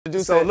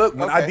So look,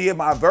 when I did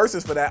my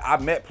verses for that, I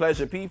met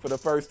Pleasure P for the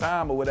first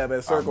time or whatever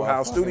at Circle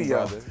House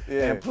Studio.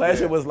 Yeah, and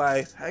Pleasure was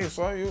like, hey,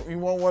 son, you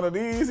want one of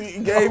these?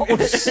 He gave me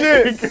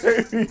shit.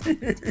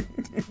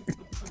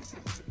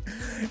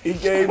 He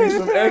gave me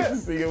some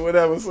ecstasy or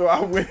whatever, so I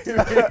went and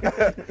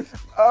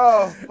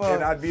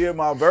I did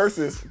my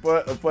verses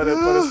for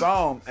the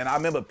song. And I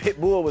remember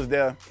Pitbull was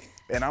there.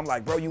 And I'm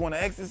like, bro, you want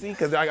an ecstasy?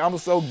 Because I'm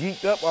so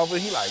geeked up off it.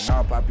 He like,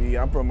 nah, Papi,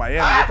 I'm from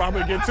Miami. If I'm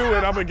going to get to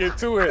it, I'm going to get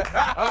to it.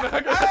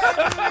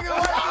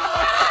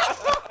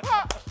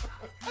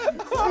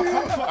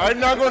 I'm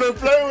not going to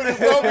play with it,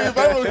 bro.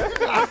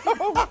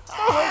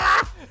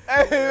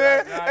 Hey,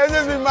 man, that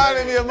just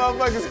reminded me of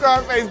motherfucking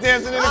Scarface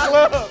dancing in the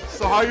club.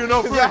 So how you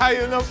know Frank? How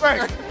you know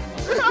Frank?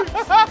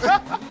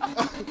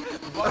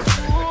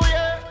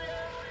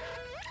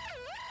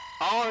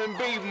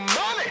 R&B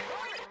money.